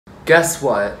Guess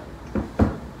what?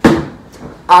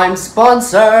 I'm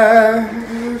sponsored!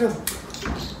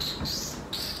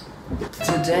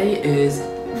 Today is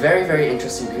very, very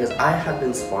interesting because I have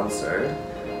been sponsored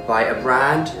by a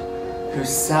brand who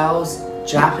sells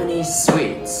Japanese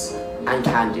sweets and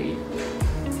candy.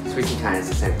 Sweets and candy is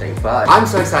the same thing, but I'm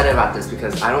so excited about this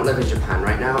because I don't live in Japan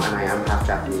right now and I am half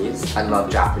Japanese. I love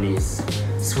Japanese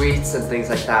sweets and things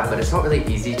like that, but it's not really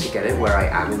easy to get it where I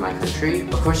am in my country.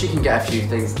 Of course you can get a few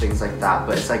things like that,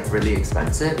 but it's like really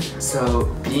expensive. So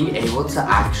being able to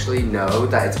actually know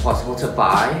that it's possible to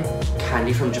buy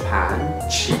candy from Japan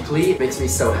cheaply makes me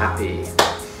so happy.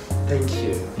 Thank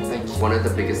you, thank you. One of the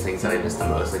biggest things that I miss the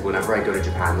most, like whenever I go to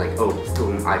Japan, like oh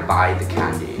boom, I buy the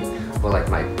candy. Well, like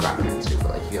my grandparents do, but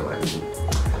like you get what I mean.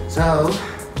 So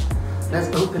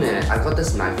let's open it. I've got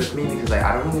this knife with me because like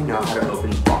I don't really know how to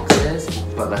open boxes,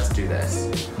 but let's do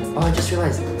this. Oh, I just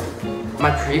realized my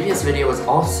previous video was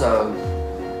also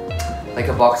like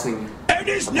a boxing. And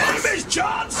his name is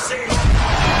John C.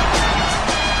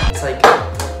 It's like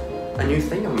a new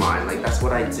thing of mine. Like that's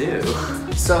what I do.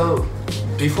 So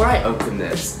before I open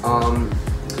this,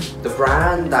 the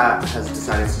brand that has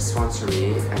decided to sponsor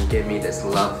me and give me this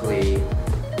lovely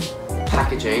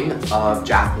packaging of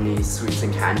Japanese sweets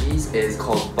and candies is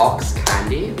called Box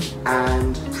Candy,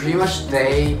 and pretty much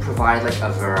they provide like a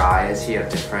variety of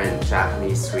different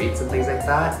Japanese sweets and things like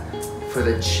that for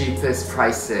the cheapest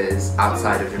prices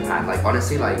outside of Japan. Like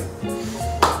honestly, like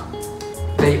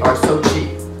they are so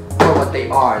cheap for what they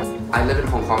are. I live in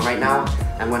Hong Kong right now,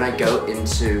 and when I go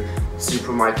into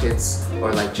supermarkets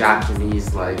or like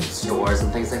Japanese like stores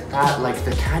and things like that, like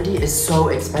the candy is so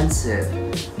expensive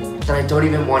that I don't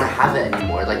even want to have it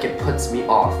anymore. Like it puts me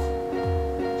off.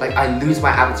 Like I lose my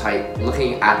appetite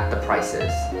looking at the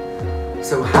prices.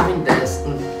 So having this,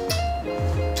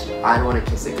 I don't want to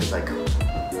kiss it because like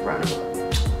random.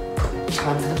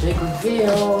 Time for the big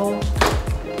reveal.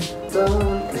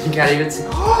 Dun. You can't even see.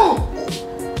 Oh!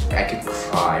 I could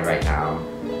cry right now.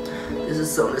 This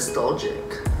is so nostalgic.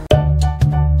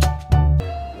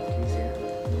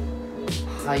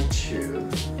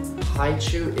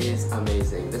 Haichu is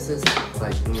amazing. This is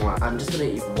like, mwah. I'm just gonna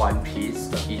eat one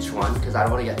piece of each one because I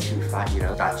don't want to get too fat, you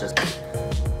know? That's just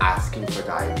asking for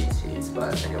diabetes,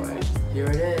 but anyway. Here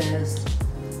it is.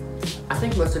 I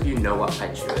think most of you know what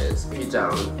Haichu is. If you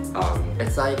don't,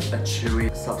 it's like a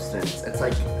chewy substance. It's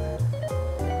like,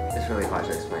 it's really hard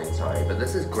to explain, sorry. But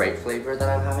this is grape flavor that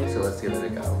I'm having, so let's give it a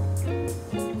go.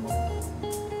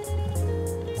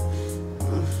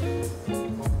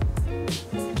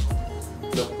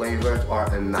 The flavors are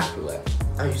immaculate.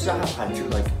 I used to have Haichu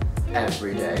like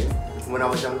every day when I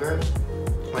was younger,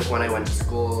 like when I went to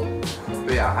school.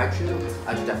 But yeah, Haichu,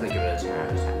 I should definitely give it a 10 out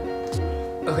of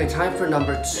 10. Okay, time for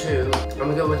number 2. I'm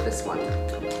gonna go with this one.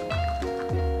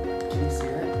 Can you see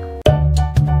it?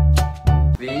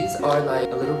 These are like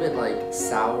a little bit like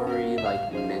soury,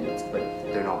 like mint, but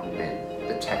they're not mint.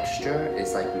 The texture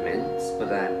is like mint, but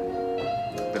then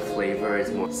the flavor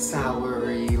is more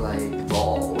soury, like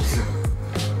balls.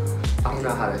 I don't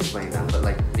know how to explain them, but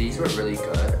like these were really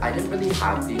good. I didn't really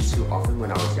have these too often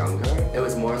when I was younger. It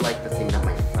was more like the thing that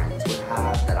my friends would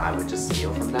have that I would just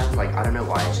steal from them. Like I don't know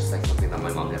why, it's just like something that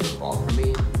my mom never bought for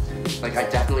me. Like I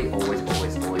definitely always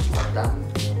loved them.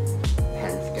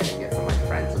 Hence getting it from my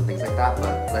friends and things like that.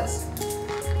 But let's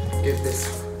give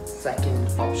this second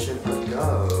option a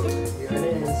go. Here it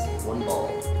is, one ball.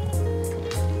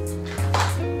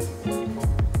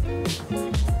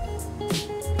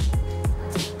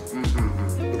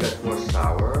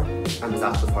 And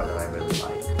that's the part that I really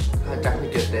like. I'd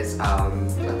definitely give this,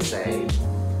 let's say,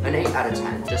 an 8 out of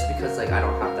 10, just because like I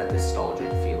don't have that nostalgic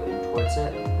feeling towards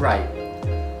it. Right.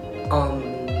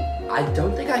 I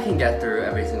don't think I can get through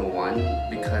every single one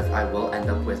because I will end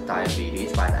up with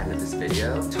diabetes by the end of this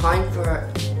video. Time for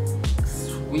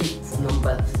sweet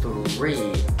number 3,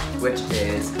 which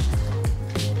is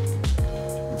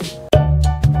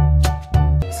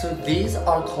these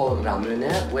are called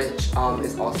ramune, which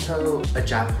is also a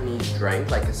Japanese drink,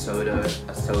 like a soda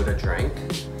drink.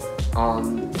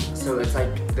 So it's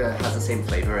like has the same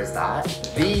flavor as that.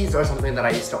 These are something that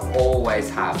I used to always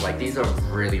have. Like these are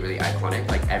really, really iconic.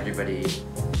 Like everybody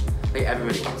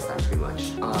wants them pretty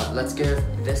much. Let's give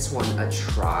this one a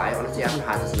try. Honestly, I haven't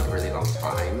had this in a really long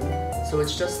time. So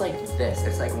it's just like this.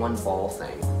 It's like one ball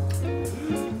thing.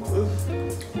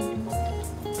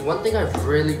 One thing I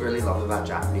really, really love about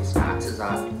Japanese snacks is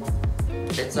that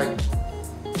it's like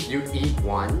you eat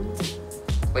one,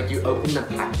 like you open the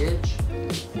package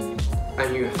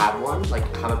and you have one, like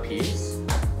have a piece,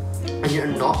 and you're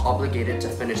not obligated to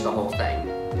finish the whole thing.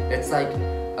 It's like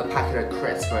a packet of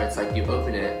crisps where it's like you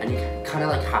open it and you kind of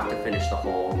like have to finish the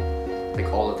whole like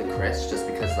all of the crisps, just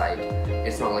because like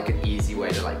it's not like an easy way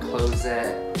to like close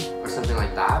it or something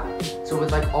like that. So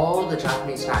with like all the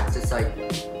Japanese snacks, it's like,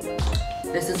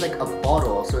 this is like a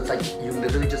bottle, so it's like you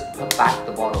literally just put back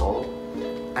the bottle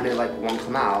and it like won't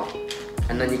come out,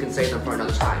 and then you can save them for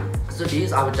another time. So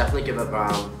these I would definitely give it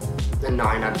around a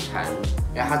 9 out of 10.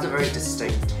 It has a very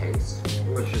distinct taste,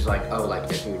 which is like, oh, like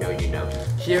if you know, you know.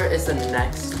 Here is the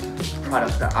next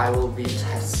product that I will be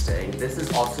testing. This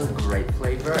is also grape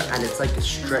flavor, and it's like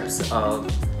strips of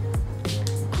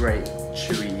grape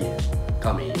chewy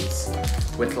gummies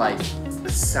with like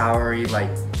soury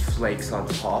like flakes on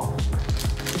top.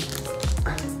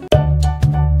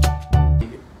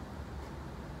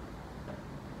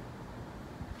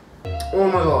 Oh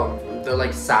my god, the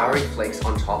like soury flakes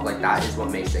on top, like that is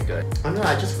what makes it good. I don't know,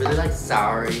 I just really like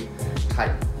soury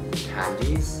type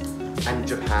candies, and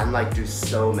Japan like do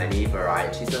so many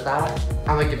varieties of that.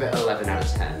 I'm gonna give it 11 out of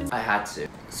 10. I had to.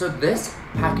 So this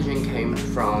packaging came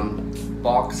from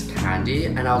Box Candy,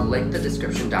 and I'll link the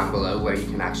description down below where you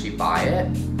can actually buy it.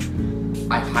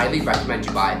 I highly recommend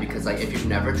you buy it because like if you've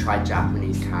never tried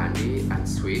Japanese candy and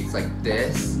sweets, like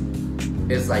this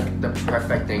is like the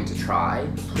perfect thing to try.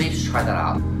 Please try that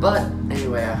out. But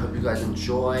anyway, I hope you guys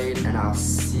enjoyed, and I'll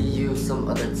see you some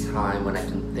other time when I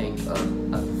can think of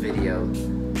a video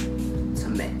to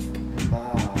make.